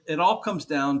it all comes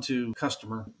down to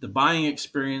customer, the buying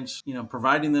experience.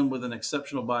 Providing them with an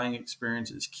exceptional buying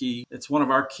experience is key. It's one of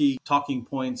our key talking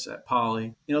points at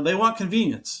Poly. They want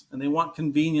convenience, and they want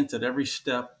convenience at every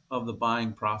step of the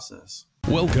buying process.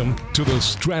 Welcome to the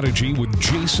Strategy with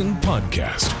Jason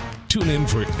podcast. Tune in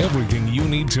for everything you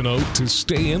need to know to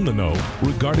stay in the know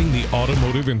regarding the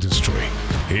automotive industry.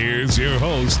 Here's your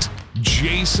host,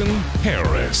 Jason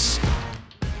Harris.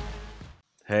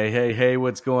 Hey,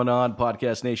 what's going on,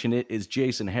 Podcast Nation? It is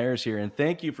Jason Harris here, and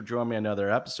thank you for joining me on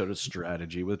another episode of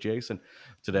Strategy with Jason.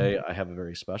 Today, I have a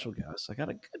very special guest. I got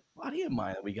a good buddy of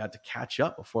mine that we got to catch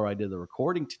up before I did the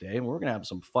recording today, and we're going to have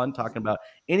some fun talking about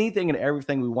anything and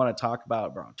everything we want to talk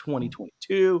about around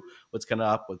 2022, what's coming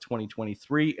up with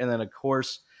 2023, and then, of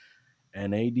course,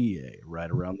 NADA right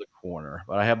around the corner.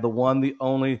 But I have the one, the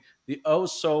only, the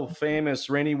oh-so-famous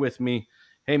Rainey with me.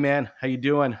 Hey, man, how you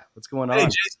doing? What's going on? Hey,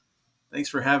 Jason. Thanks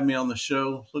for having me on the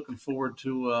show. Looking forward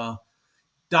to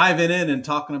diving in and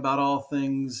talking about all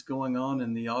things going on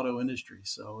in the auto industry.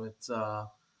 So it's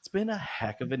been a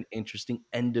heck of an interesting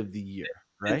end of the year,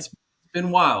 right? It's been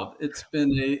wild. It's been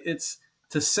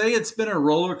to say it's been a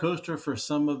roller coaster for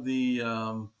some of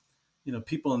the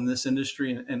people in this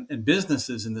industry and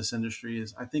businesses in this industry.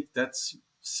 I think that's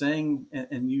saying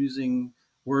and using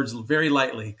words very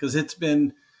lightly, because it's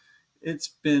been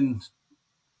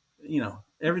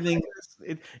everything.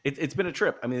 It's been a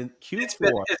trip. I mean, Q4 it's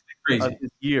been crazy. Of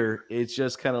this year, it's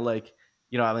just kind of like,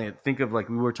 think of, like,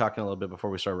 we were talking a little bit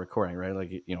before we started recording, right?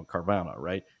 Like, Carvana,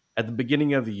 right? At the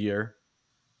beginning of the year,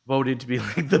 voted to be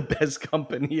like the best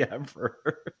company ever.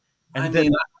 And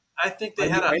I think they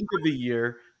had at the end of the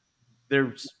year,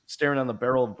 they're staring on the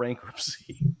barrel of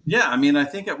bankruptcy. Yeah, I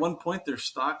think at one point their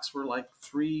stocks were like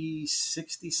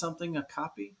 $360 something a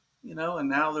copy, and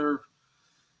now they're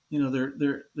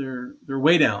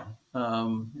way down.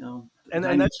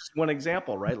 And that's just one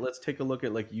example, right? Let's take a look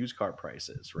at like used car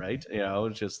prices, right?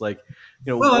 It's just like,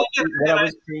 what I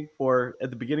was paying for at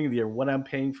the beginning of the year, what I'm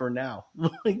paying for now.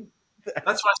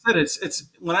 That's why I said it's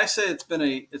when I say it's been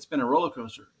a roller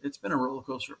coaster. It's been a roller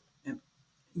coaster in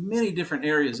many different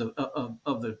areas of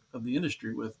the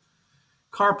industry, with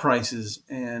car prices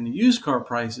and used car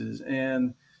prices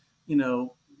and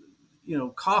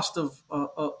cost of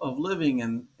living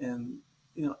and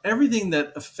everything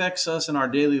that affects us in our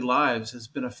daily lives has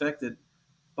been affected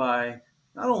by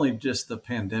not only just the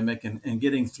pandemic and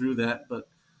getting through that, but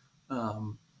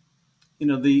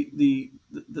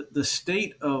the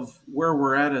state of where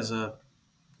we're at as a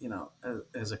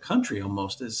country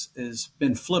almost is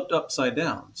been flipped upside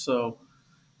down. So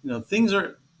things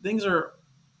are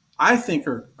I think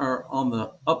are on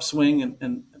the upswing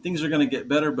and things are going to get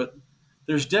better, but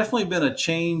there's definitely been a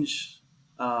change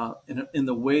in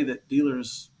the way that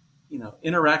dealers,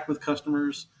 interact with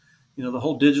customers. The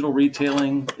whole digital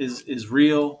retailing is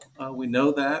real. We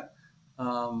know that,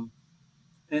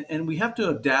 and we have to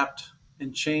adapt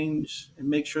and change and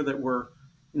make sure that we're,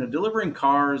 delivering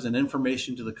cars and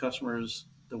information to the customers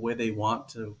the way they want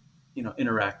to,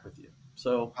 interact with you.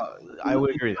 So I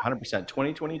would agree 100%.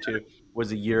 2022 was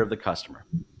the year of the customer.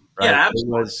 Right? Yeah,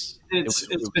 absolutely.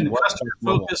 It's been customer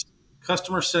focused,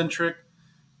 customer centric.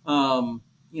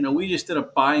 We just did a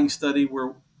buying study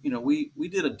where, we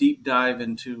did a deep dive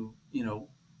into,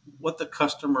 what the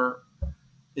customer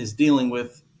is dealing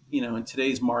with, in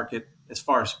today's market as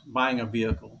far as buying a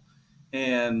vehicle.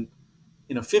 And,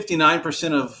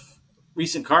 59% of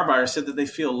recent car buyers said that they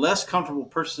feel less comfortable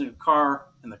purchasing a car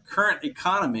in the current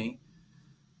economy.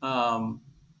 And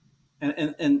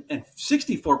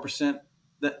 64%,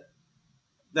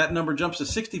 that number jumps to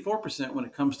 64% when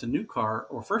it comes to new car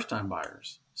or first time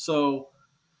buyers. So,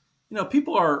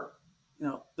 people are,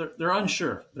 they're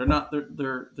unsure.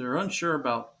 They're unsure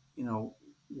about,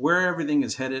 where everything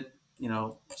is headed,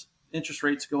 interest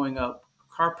rates going up,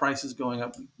 car prices going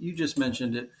up. You just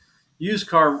mentioned it. Used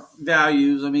car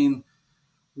values.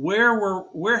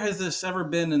 Where has this ever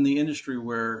been in the industry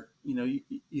where,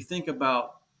 you think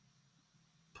about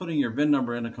putting your VIN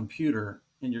number in a computer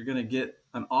and you're going to get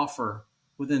an offer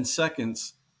within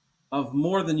seconds of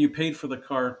more than you paid for the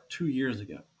car 2 years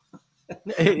ago.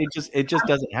 It just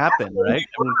doesn't happen, right?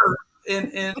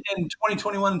 In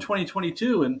 2021 and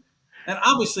 2022, and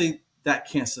obviously that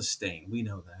can't sustain. We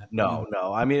know that. No.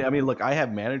 Look, I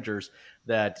have managers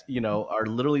that are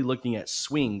literally looking at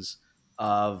swings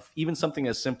of even something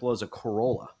as simple as a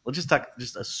Corolla. Let's just talk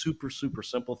just a super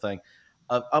simple thing,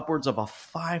 of upwards of a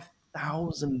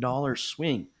 $5,000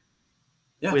 swing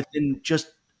within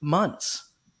just months.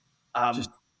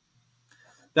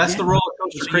 That's the roller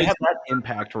coaster. So you have that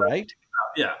impact, right?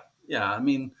 Yeah.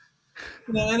 And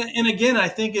again, I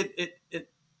think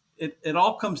it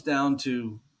all comes down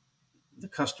to the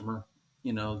customer.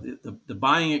 The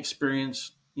buying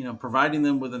experience, providing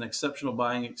them with an exceptional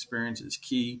buying experience is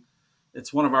key.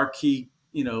 It's one of our key,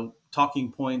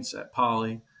 talking points at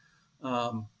Poly.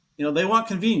 They want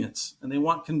convenience, and they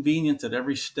want convenience at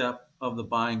every step of the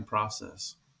buying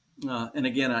process. And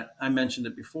again, I mentioned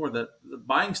it before that the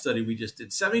buying study we just did,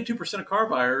 72% of car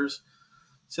buyers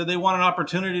said they want an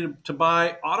opportunity to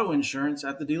buy auto insurance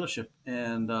at the dealership.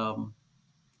 And,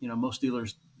 most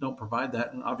dealers don't provide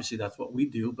that. And obviously that's what we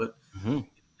do. But,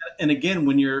 and again,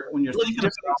 when you're thinking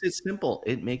about it, simple,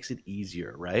 it makes it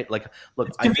easier, right? Like, look,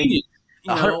 it's convenient.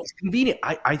 It's convenient.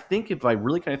 I think if I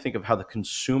really kind of think of how the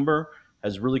consumer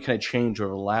has really kind of changed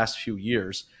over the last few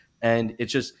years, and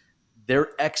it's just their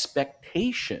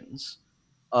expectations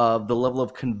of the level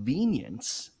of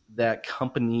convenience that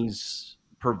companies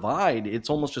provide, it's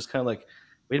almost just kind of like,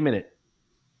 wait a minute,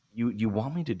 you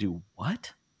want me to do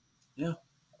what? Yeah.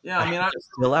 I mean, I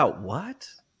fill out what?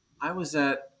 I was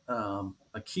at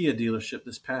a Kia dealership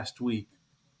this past week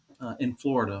in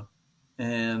Florida,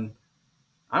 and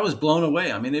I was blown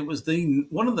away. I mean, it was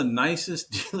one of the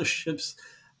nicest dealerships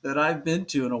that I've been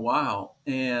to in a while,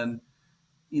 and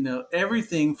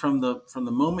everything from the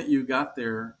moment you got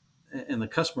there and the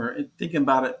customer, thinking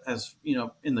about it as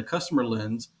in the customer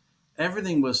lens,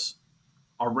 everything was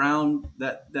around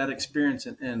that experience,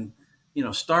 and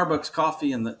Starbucks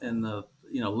coffee and the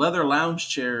leather lounge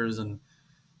chairs, and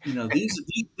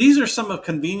these are some of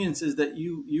conveniences that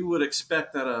you would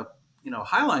expect at a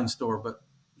Highline store, but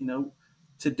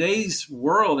today's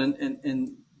world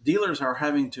and dealers are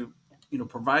having to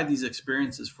provide these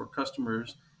experiences for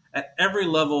customers at every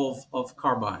level of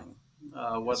car buying,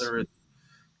 whether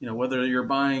you're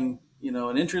buying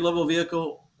an entry level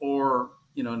vehicle or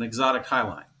an exotic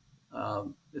Highline.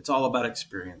 It's all about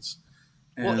experience.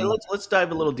 And well, let's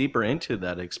dive a little deeper into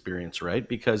that experience, right?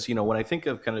 Because when I think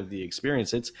of kind of the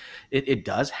experience, it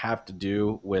does have to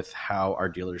do with how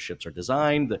our dealerships are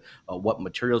designed, what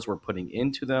materials we're putting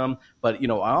into them. But I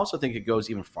also think it goes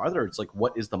even farther. It's like,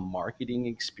 what is the marketing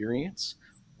experience?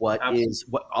 What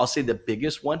I'll say the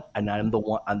biggest one, and I'm the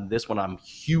one on this one I'm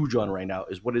huge on right now,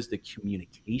 is what is the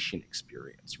communication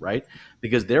experience, right?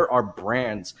 Because there are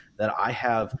brands that I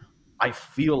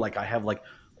feel like I have like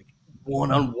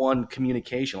one-on-one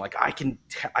communication. Like I can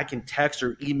text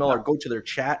or email or go to their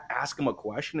chat, ask them a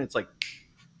question. It's like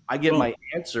I get my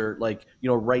answer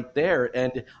right there,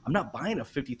 and I'm not buying a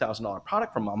 $50,000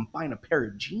 product from them. I'm buying a pair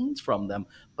of jeans from them.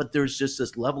 But there's just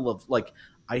this level of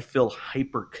I feel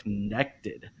hyper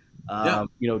connected, to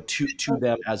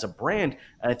them as a brand.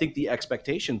 And I think the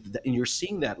expectation, and you're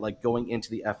seeing that going into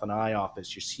the F&I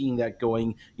office, you're seeing that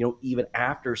going, even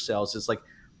after sales, is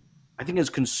I think as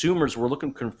consumers, we're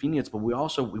looking for convenience, but we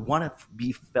want to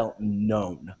be felt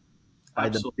known by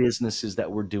the businesses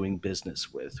that we're doing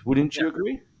business with. Wouldn't you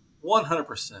agree?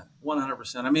 100%.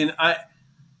 100%. I mean, I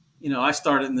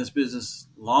started in this business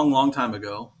long time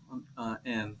ago,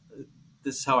 and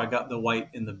this is how I got the white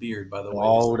in the beard, by the way.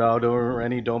 Oh, no,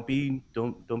 Rennie, don't be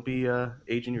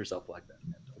aging yourself like that,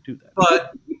 man. Don't do that.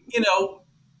 But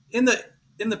in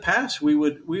the past, we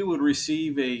would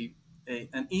receive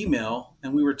an email,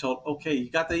 and we were told, okay, you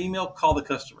got the email, call the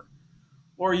customer,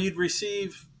 or you'd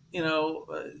receive,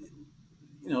 For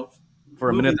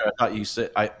a minute there, I thought you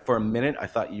said. For a minute, I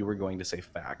thought you were going to say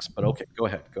fax, but okay, go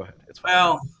ahead. It's fine.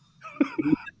 Well,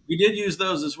 we did use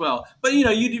those as well, but you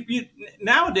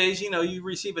nowadays, you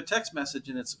receive a text message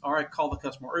and it's all right, call the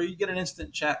customer, or you get an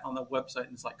instant chat on the website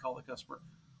and it's like, call the customer.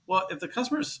 Well, if the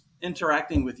customer's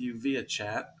interacting with you via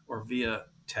chat or via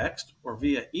text or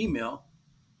via email,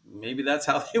 maybe that's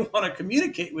how they want to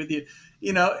communicate with you,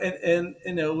 and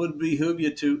it would behoove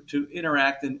you to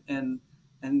interact and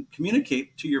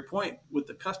communicate, to your point, with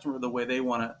the customer the way they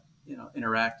want to,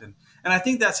 interact. And I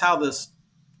think that's how this,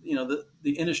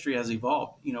 the industry has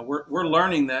evolved. We're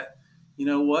learning that,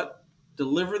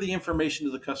 deliver the information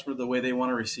to the customer the way they want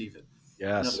to receive it.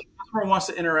 Yes. If the customer wants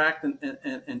to interact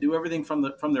and do everything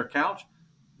from their couch,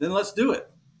 then let's do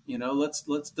it.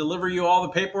 Let's deliver you all the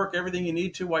paperwork, everything you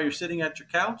need to while you're sitting at your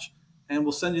couch, and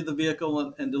we'll send you the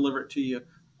vehicle and deliver it to you,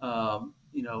 the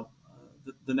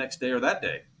next day or that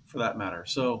day, for that matter.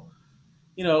 So,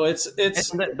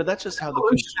 but that's just how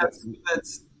the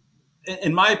that's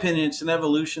in my opinion, it's an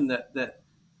evolution that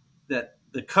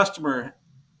the customer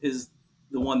is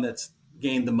the one that's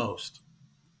gained the most.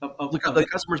 The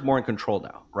customer's more in control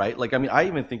now, right? I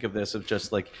even think of this as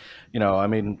just look, there's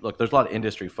a lot of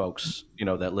industry folks,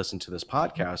 that listen to this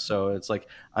podcast. So it's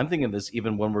I'm thinking of this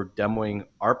even when we're demoing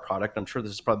our product. I'm sure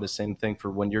this is probably the same thing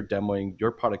for when you're demoing your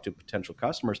product to potential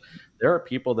customers. There are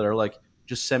people that are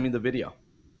just send me the video.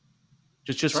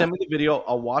 Just send me the video.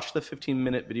 I'll watch the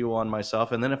 15-minute video on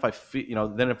myself, and then if I feel,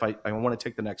 then if I want to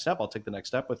take the next step, I'll take the next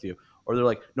step with you. Or they're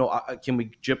like, no, can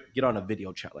we get on a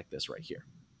video chat like this right here,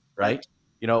 right?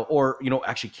 Or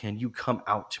actually, can you come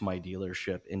out to my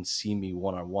dealership and see me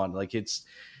one-on-one? Like, it's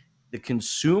the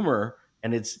consumer,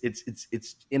 and it's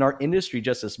in our industry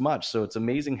just as much. So it's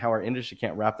amazing how our industry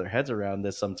can't wrap their heads around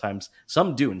this. Sometimes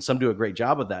some do, and some do a great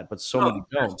job of that, but many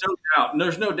don't.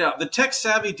 There's no doubt. The tech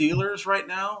savvy dealers right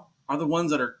now are the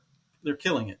ones that they're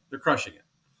killing it. They're crushing it.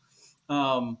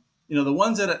 The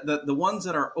ones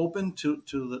that are open to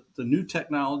the new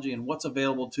technology and what's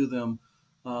available to them,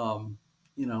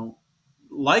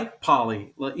 like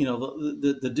Poly,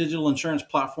 the digital insurance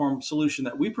platform solution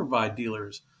that we provide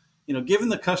dealers, giving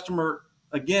the customer,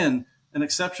 again, an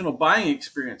exceptional buying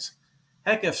experience.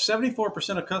 Heck, if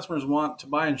 74% of customers want to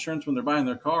buy insurance when they're buying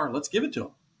their car, let's give it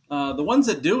to them. The ones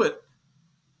that do it,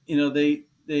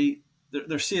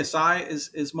 their CSI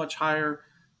is much higher.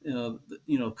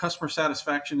 Customer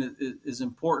satisfaction is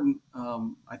important.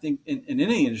 I think in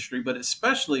any industry, but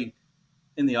especially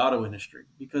in the auto industry,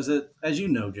 because as you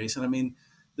know, Jason, I mean,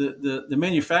 the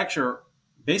manufacturer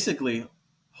basically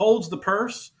holds the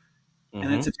purse,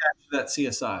 and it's attached to that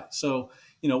CSI. So,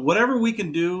 whatever we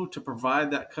can do to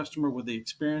provide that customer with the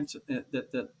experience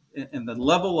that and the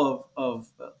level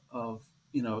of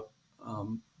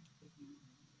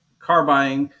car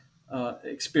buying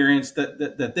experience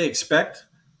that they expect,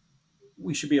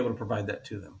 we should be able to provide that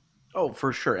to them. Oh,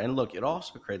 for sure. And look, it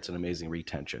also creates an amazing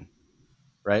retention,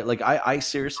 right? Like I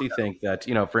seriously think that,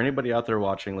 for anybody out there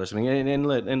watching, listening,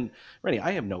 and Rennie,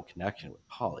 I have no connection with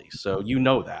Poly. So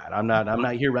that I'm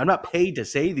not here. I'm not paid to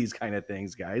say these kind of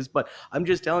things, guys, but I'm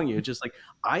just telling you, it's just like,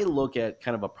 I look at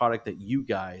kind of a product that you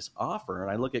guys offer,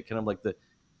 and I look at kind of like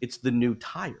it's the new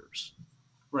tires,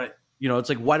 right? It's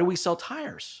like, why do we sell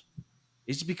tires?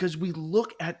 It's because we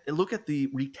look at the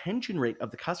retention rate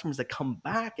of the customers that come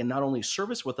back and not only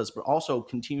service with us, but also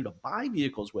continue to buy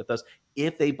vehicles with us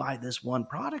if they buy this one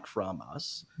product from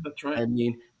us. That's right. I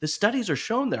mean, the studies are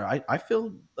shown there. I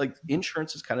feel like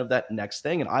insurance is kind of that next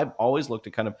thing. And I've always looked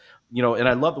at kind of, and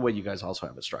I love the way you guys also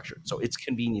have it structured. So it's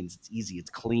convenient, it's easy, it's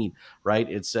clean, right?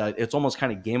 It's almost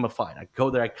kind of gamified. I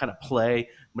go there, I kind of play,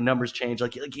 my numbers change.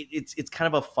 Like it's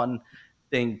kind of a fun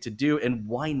thing to do. And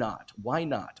why not?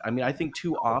 I mean, I think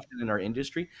too often in our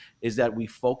industry is that we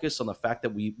focus on the fact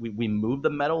that we move the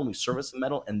metal and we service the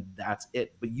metal, and that's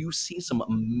it. But you see some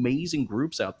amazing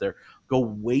groups out there go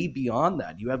way beyond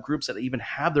that. You have groups that even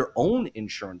have their own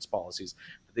insurance policies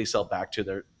that they sell back to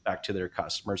their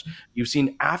customers. You've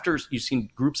seen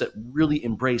groups that really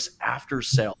embrace after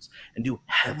sales and do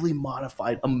heavily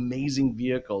modified, amazing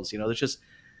vehicles. There's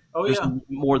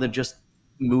more than just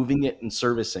moving it and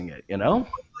servicing it. You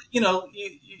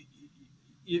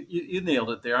nailed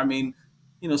it there. I mean,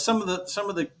 some of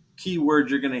the key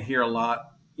words you're going to hear a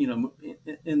lot,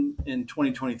 in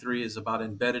 2023 is about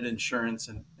embedded insurance,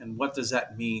 and what does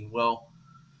that mean? Well,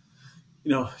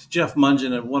 Jeff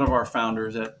Mungin, one of our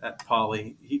founders at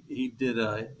Poly, he did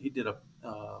a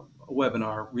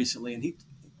webinar recently, and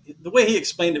the way he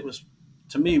explained it was,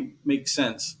 to me, makes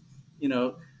sense.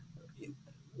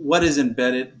 What is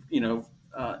embedded?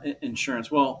 Insurance.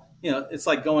 Well, it's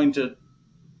like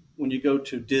when you go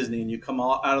to Disney and you come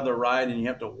out of the ride and you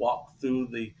have to walk through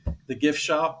the gift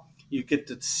shop. You get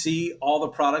to see all the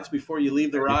products before you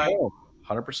leave the ride.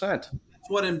 100%. That's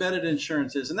what embedded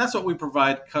insurance is, and that's what we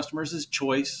provide customers is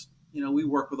choice. We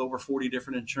work with over 40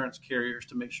 different insurance carriers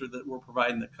to make sure that we're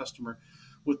providing the customer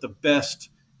with the best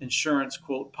insurance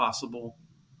quote possible.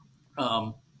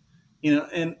 And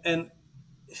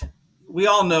we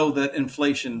all know that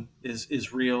inflation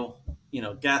is real.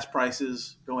 Gas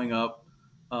prices going up.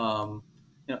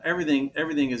 Everything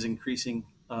is increasing.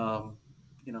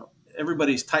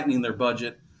 Everybody's tightening their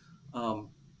budget.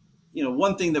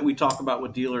 One thing that we talk about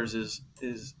with dealers is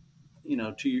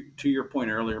to your point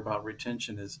earlier about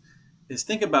retention is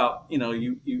think about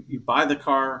you buy the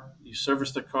car, you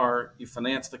service the car, you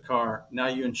finance the car, now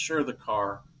you insure the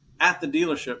car at the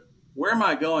dealership. Where am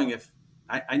I going if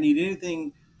I need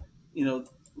anything?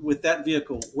 With that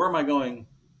vehicle, where am I going?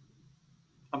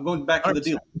 I'm going back to the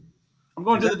dealer. I'm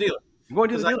going to the dealer. I'm going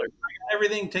to the dealer. I got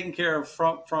everything taken care of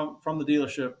from the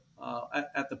dealership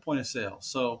at the point of sale.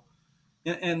 So,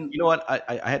 and you know what? I'm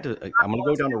going to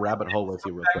go down a rabbit hole with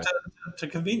you real quick. To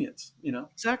convenience,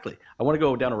 Exactly. I want to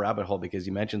go down a rabbit hole because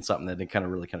you mentioned something that it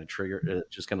really triggered.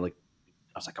 Just kind of like,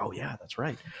 I was like, oh yeah, that's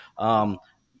right.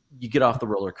 You get off the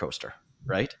roller coaster,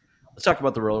 right? Let's talk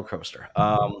about the roller coaster.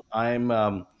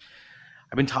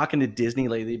 I've been talking to Disney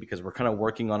lately because we're kind of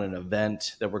working on an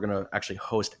event that we're going to actually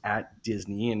host at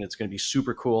Disney, and it's going to be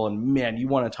super cool. And man, you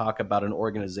want to talk about an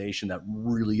organization that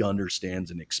really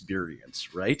understands an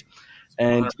experience, right?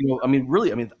 And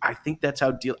I think that's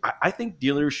how I think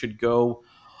dealers should go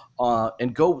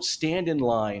and go stand in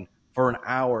line for an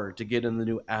hour to get in the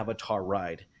new Avatar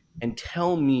ride, and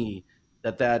tell me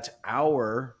that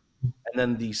hour and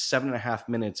then the 7.5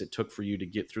 minutes it took for you to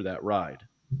get through that ride,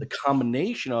 the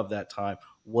combination of that time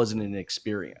wasn't an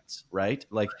experience, right?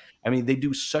 Like, I mean, they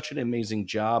do such an amazing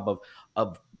job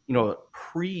of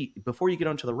before you get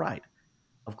onto the ride,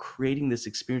 of creating this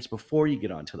experience before you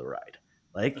get onto the ride.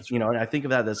 Like, That's and I think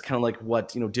of that as kind of like what,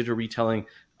 digital retailing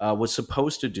was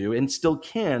supposed to do, and still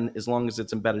can, as long as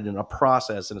it's embedded in a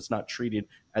process and it's not treated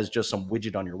as just some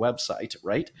widget on your website,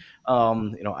 right? I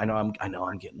know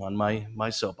I'm getting on my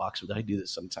soapbox, but I do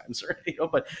this sometimes, right?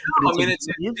 But it's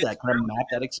that kind of map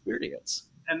that experience.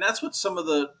 And that's what some of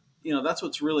the, that's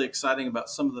what's really exciting about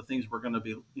some of the things we're going to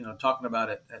be, talking about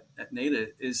at NADA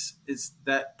is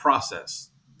that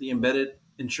process, the embedded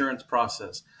insurance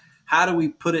process. How do we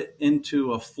put it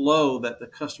into a flow that the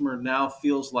customer now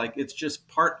feels like it's just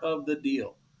part of the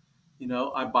deal?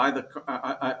 I buy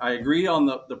I agree on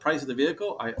the price of the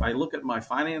vehicle. I look at my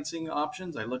financing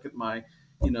options. I look at my,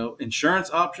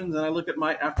 insurance options, and I look at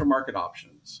my aftermarket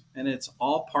options, and it's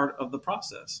all part of the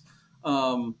process.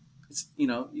 It's, you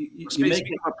make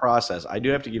a process. I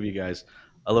do have to give you guys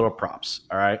a little props.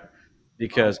 All right.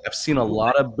 Because I've seen a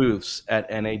lot of booths at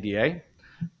NADA.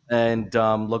 And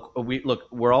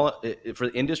we're all, for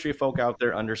the industry folk out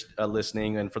there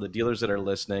listening, and for the dealers that are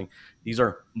listening, these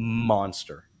are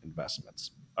monster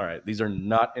investments. All right, these are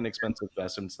not inexpensive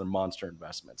investments; they're monster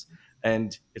investments.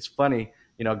 And it's funny,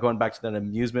 going back to that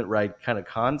amusement ride kind of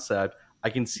concept,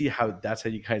 I can see how that's how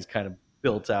you guys kind of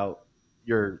built out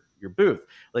your booth.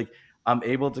 Like, I'm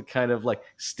able to kind of like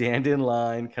stand in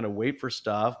line, kind of wait for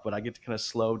stuff, but I get to kind of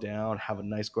slow down, have a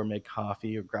nice gourmet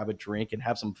coffee or grab a drink and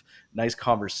have some nice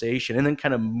conversation, and then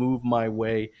kind of move my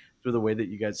way through the way that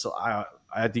you guys. So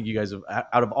I think you guys have,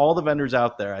 out of all the vendors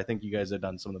out there, I think you guys have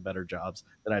done some of the better jobs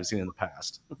that I've seen in the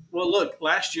past. Well, look,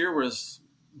 last year was,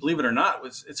 believe it or not,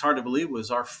 it's hard to believe, was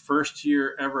our first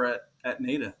year ever at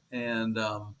NADA. And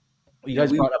you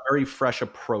guys brought a very fresh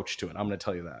approach to it. I'm going to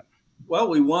tell you that. Well,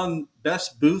 we won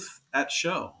best booth at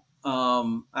show.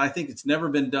 I think it's never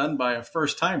been done by a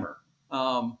first timer.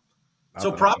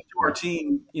 So props to our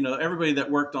team, everybody that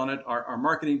worked on it, our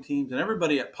marketing teams, and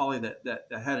everybody at Poly that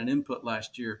had an input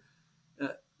last year.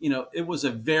 It was a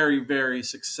very, very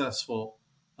successful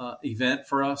event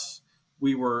for us.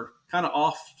 We were kind of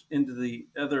off into the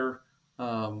other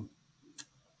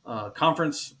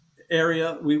conference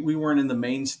area. We weren't in the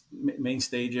main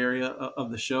stage area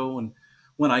of the show. And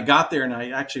when I got there and I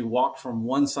actually walked from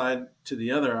one side to the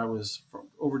other, I was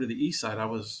over to the east side. I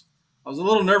was a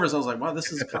little nervous. I was like, wow,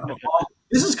 this is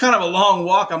kind of a long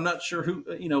walk. I'm not sure who,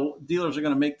 dealers are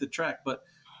going to make the trek, but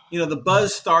the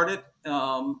buzz started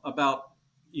about,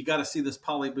 you got to see this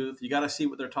Poly booth. You got to see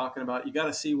what they're talking about. You got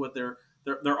to see what their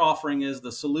offering is.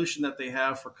 The solution that they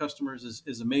have for customers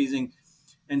is amazing.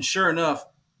 And sure enough,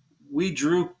 we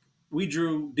drew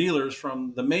dealers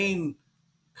from the main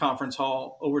conference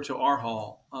hall over to our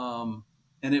hall,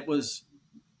 and it was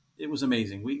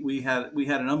amazing. We had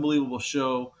an unbelievable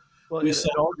show. Well, it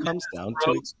all comes down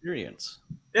to experience.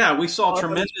 Yeah, we saw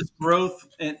tremendous growth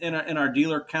in our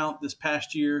dealer count this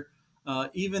past year.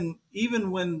 Even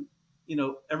when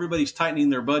everybody's tightening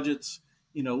their budgets,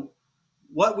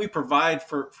 what we provide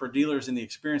for dealers and the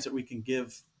experience that we can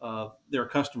give their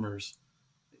customers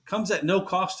comes at no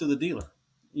cost to the dealer.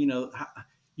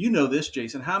 This,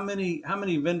 Jason. How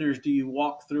many vendors do you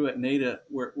walk through at NADA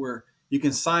where you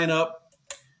can sign up,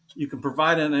 you can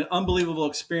provide an unbelievable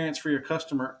experience for your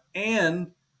customer,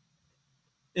 and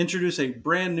introduce a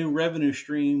brand new revenue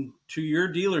stream to your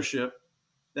dealership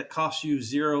that costs you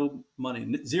zero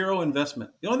money, zero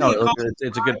investment? The only thing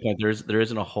it's a good point. There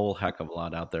isn't a whole heck of a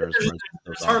lot out there.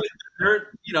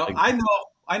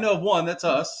 I know of one. That's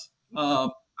us. I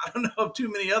don't know of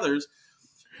too many others.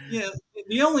 Yeah,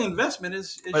 the only investment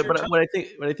is but what I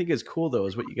think is cool though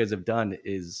is what you guys have done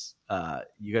is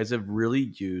you guys have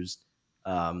really used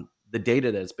the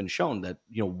data that's been shown that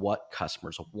what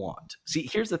customers want. See,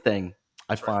 here's the thing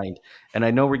I find, and I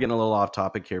know we're getting a little off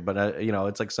topic here, but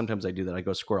it's like sometimes I do that. I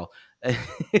go squirrel.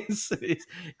 it's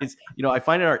I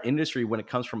find in our industry, when it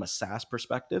comes from a SaaS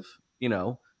perspective, we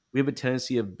have a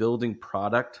tendency of building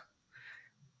product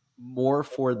more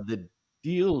for the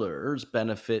dealer's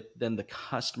benefit than the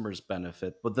customer's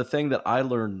benefit. But the thing that I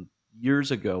learned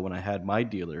years ago when I had my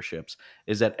dealerships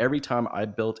is that every time I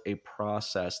built a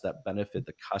process that benefit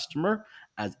the customer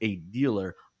as a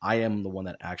dealer, I am the one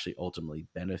that actually ultimately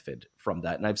benefit from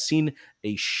that. And I've seen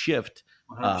a shift,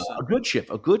 100%.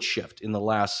 a good shift in the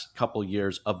last couple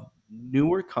years of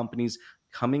newer companies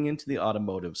coming into the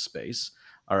automotive space.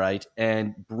 All right.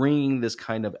 And bringing this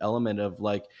kind of element of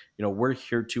like, we're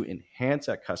here to enhance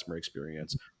that customer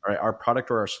experience. All right. Our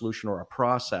product or our solution or our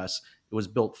process, it was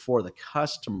built for the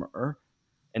customer.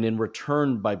 And in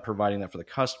return, by providing that for the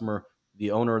customer,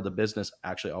 the owner of the business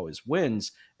actually always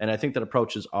wins. And I think that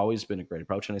approach has always been a great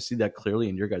approach. And I see that clearly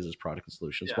in your guys' product and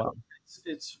solution as Yeah, well.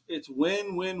 it's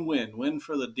win win win win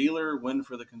for the dealer, win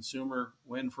for the consumer,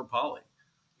 win for Poly.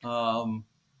 Um,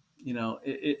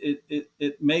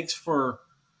 it makes for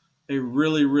a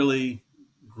really really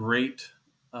great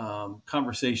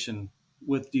conversation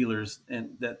with dealers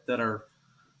and that are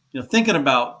thinking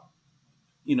about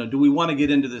do we want to get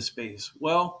into this space?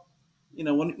 Well,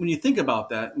 when you think about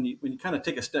that and when you kind of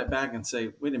take a step back and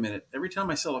say, wait a minute, every time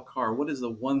I sell a car, what is the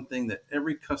one thing that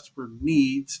every customer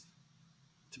needs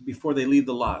before they leave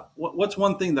the lot? What's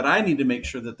one thing that I need to make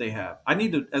sure that they have? I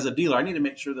need to, as a dealer, I need to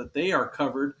make sure that they are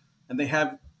covered and they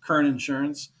have current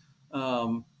insurance.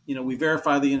 We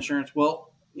verify the insurance.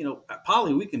 Well, at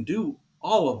Poly, we can do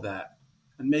all of that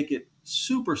and make it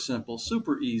super simple,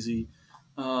 super easy,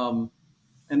 and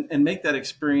make that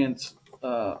experience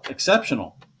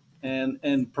exceptional,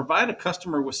 and provide a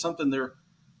customer with something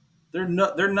they're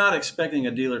not expecting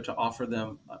a dealer to offer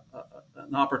them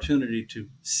an opportunity to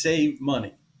save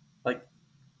money. Like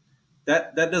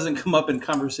that doesn't come up in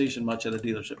conversation much at a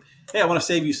dealership. Hey, I want to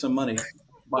save you some money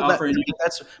by offering you.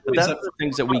 That's the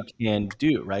things that we can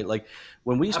do, right? Like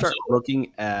when we start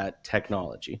looking at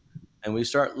technology, and we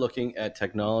start looking at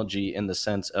technology in the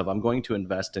sense of I'm going to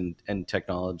invest in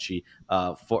technology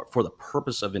for the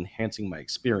purpose of enhancing my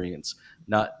experience,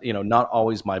 not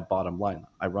always my bottom line.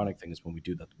 Ironic thing is when we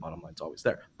do that, the bottom line's always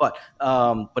there. But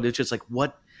it's just like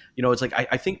what it's like.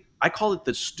 I think I call it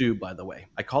the stew. By the way,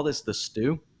 I call this the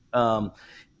stew.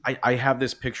 I have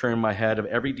this picture in my head of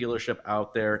every dealership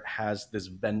out there has this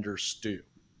vendor stew.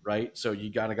 Right, so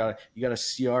you got a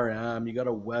CRM, you got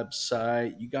a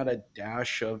website, you got a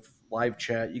dash of live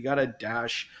chat, you got a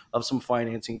dash of some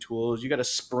financing tools, you got a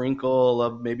sprinkle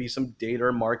of maybe some data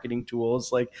or marketing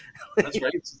tools. Like, That's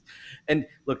right. And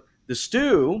look, the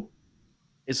stew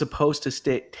is supposed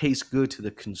to taste good to the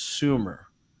consumer.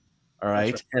 All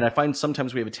right. Right. And I find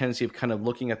sometimes we have a tendency of kind of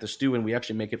looking at the stew and we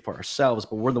actually make it for ourselves,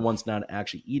 but we're the ones not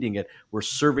actually eating it. We're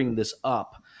serving this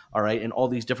up. All right. And all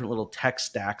these different little tech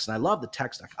stacks. And I love the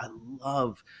tech stack.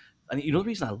 And the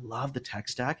reason I love the tech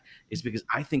stack is because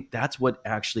I think that's what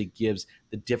actually gives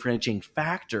the differentiating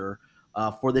factor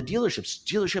for the dealerships.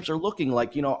 Dealerships are looking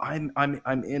like,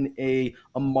 I'm in a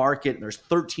market and there's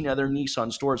 13 other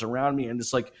Nissan stores around me. And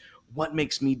it's like, what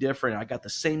makes me different? I got the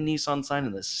same Nissan sign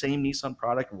and the same Nissan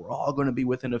product, and we're all going to be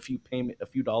within a few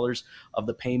dollars of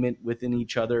the payment within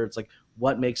each other. It's like,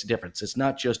 what makes a difference? It's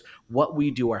not just what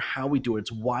we do or how we do it.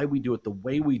 It's why we do it, the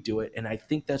way we do it. And I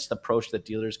think that's the approach that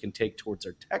dealers can take towards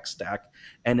their tech stack.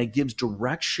 And it gives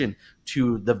direction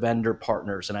to the vendor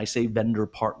partners. And I say vendor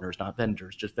partners, not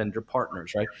vendors, just vendor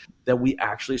partners, right? That we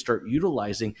actually start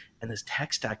utilizing, and this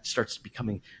tech stack starts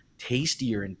becoming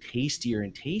tastier and tastier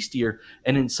and tastier.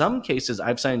 And in some cases,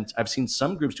 I've seen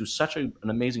some groups do such an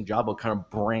amazing job of kind of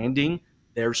branding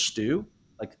their stew,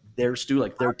 like their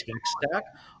tech stack,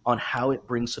 on how it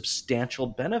brings substantial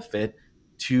benefit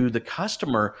to the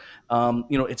customer.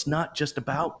 It's not just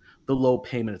about the low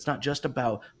payment. It's not just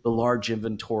about the large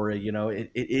inventory.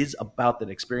 It is about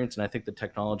that experience. And I think the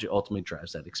technology ultimately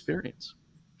drives that experience.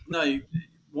 No,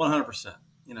 100%.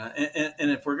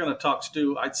 And if we're going to talk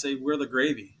stew, I'd say we're the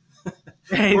gravy.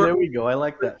 Hey, there we go. I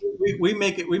like that. We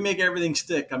make everything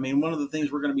stick. I mean, one of the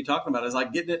things we're going to be talking about is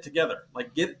like getting it together,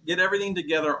 like get everything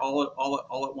together all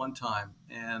at one time,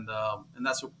 and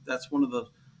that's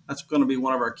going to be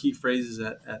one of our key phrases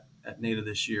at NADA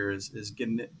this year is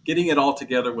getting it all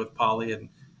together with Poly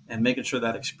and making sure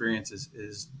that experience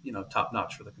is top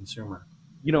notch for the consumer.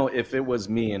 If it was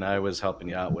me and I was helping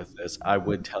you out with this, I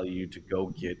would tell you to go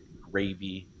get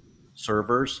gravy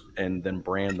servers and then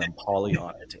brand them Poly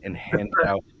on it and hand it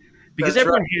out, because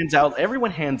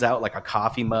everyone hands out like a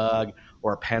coffee mug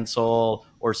or a pencil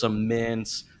or some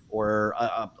mints or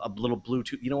a little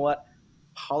Bluetooth. You know what?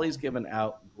 Poly's giving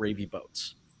out gravy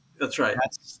boats. That's right.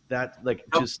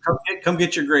 Come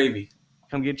get your gravy.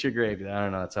 come get your gravy. I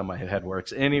don't know. That's how my head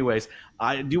works. Anyways,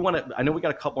 I know we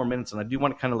got a couple more minutes, and I do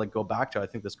want to kind of like go back to, I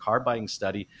think, this car buying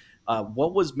study.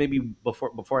 What was maybe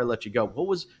before I let you go, what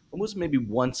was maybe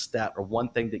one stat or one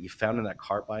thing that you found in that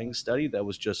car buying study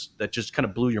that just kind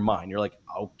of blew your mind? You're like,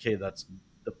 okay, that's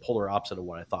the polar opposite of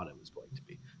what I thought it was going to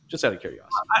be. Just out of curiosity.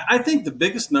 I think the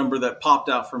biggest number that popped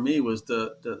out for me was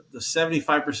the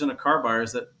 75% of car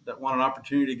buyers that want an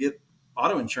opportunity to get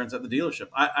auto insurance at the dealership.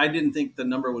 I didn't think the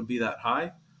number would be that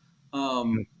high.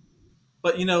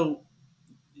 But,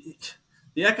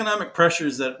 the economic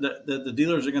pressures that the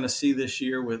dealers are going to see this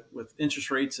year with interest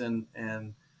rates and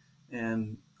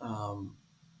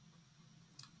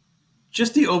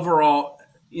just the overall,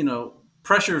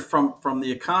 pressure from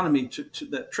the economy to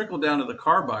that trickle down to the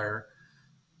car buyer,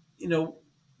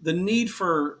 the need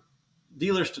for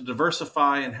dealers to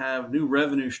diversify and have new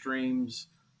revenue streams,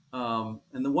 and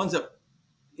the ones that,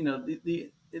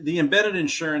 the embedded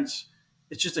insurance,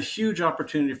 it's just a huge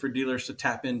opportunity for dealers to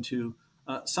tap into,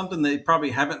 something they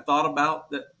probably haven't thought about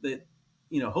that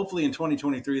hopefully in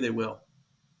 2023 they will.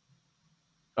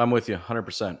 I'm with you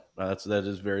 100%. That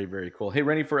is very, very cool. Hey,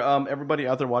 Rennie, for everybody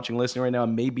out there watching, listening right now,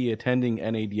 maybe attending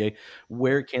NADA,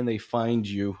 where can they find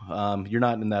you? You're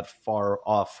not in that far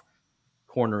off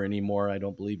corner anymore. I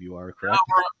don't believe you are, correct?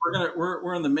 No,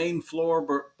 we're on the main floor.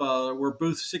 We're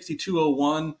booth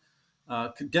 6201.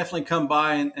 Could definitely come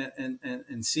by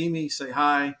and see me, say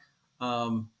hi.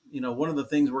 One of the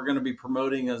things we're going to be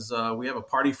promoting is we have a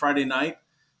party Friday night.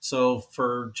 So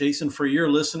for Jason, for your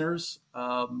listeners,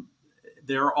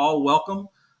 they're all welcome.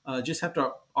 Just have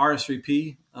to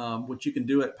RSVP, which you can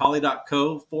do at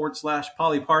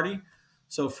poly.co/poly party.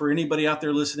 So for anybody out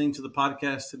there listening to the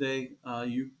podcast today,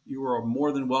 you are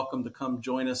more than welcome to come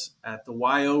join us at the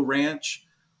YO Ranch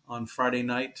on Friday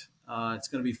night. It's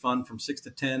going to be fun from 6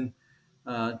 to 10.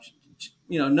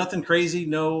 Nothing crazy,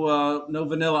 no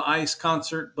Vanilla Ice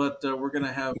concert, but we're going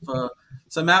to have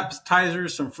some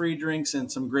appetizers, some free drinks,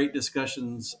 and some great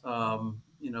discussions,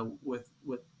 with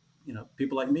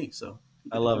people like me. So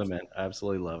I love it, man. I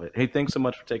absolutely love it. Hey, thanks so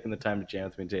much for taking the time to jam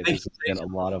with me today. This has been a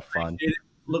lot of fun.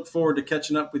 Look forward to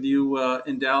catching up with you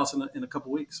in Dallas in a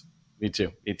couple weeks. Me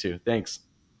too. Thanks.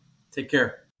 Take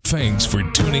care. Thanks for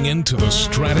tuning in to the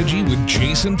Strategy with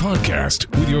Jason podcast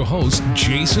with your host,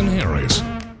 Jason Harris.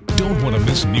 Don't want to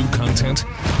miss new content?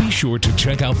 Be sure to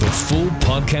check out the full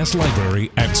podcast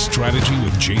library at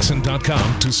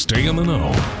strategywithjason.com to stay in the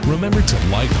know. Remember to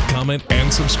like, comment,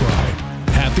 and subscribe.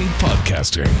 Happy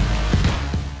podcasting.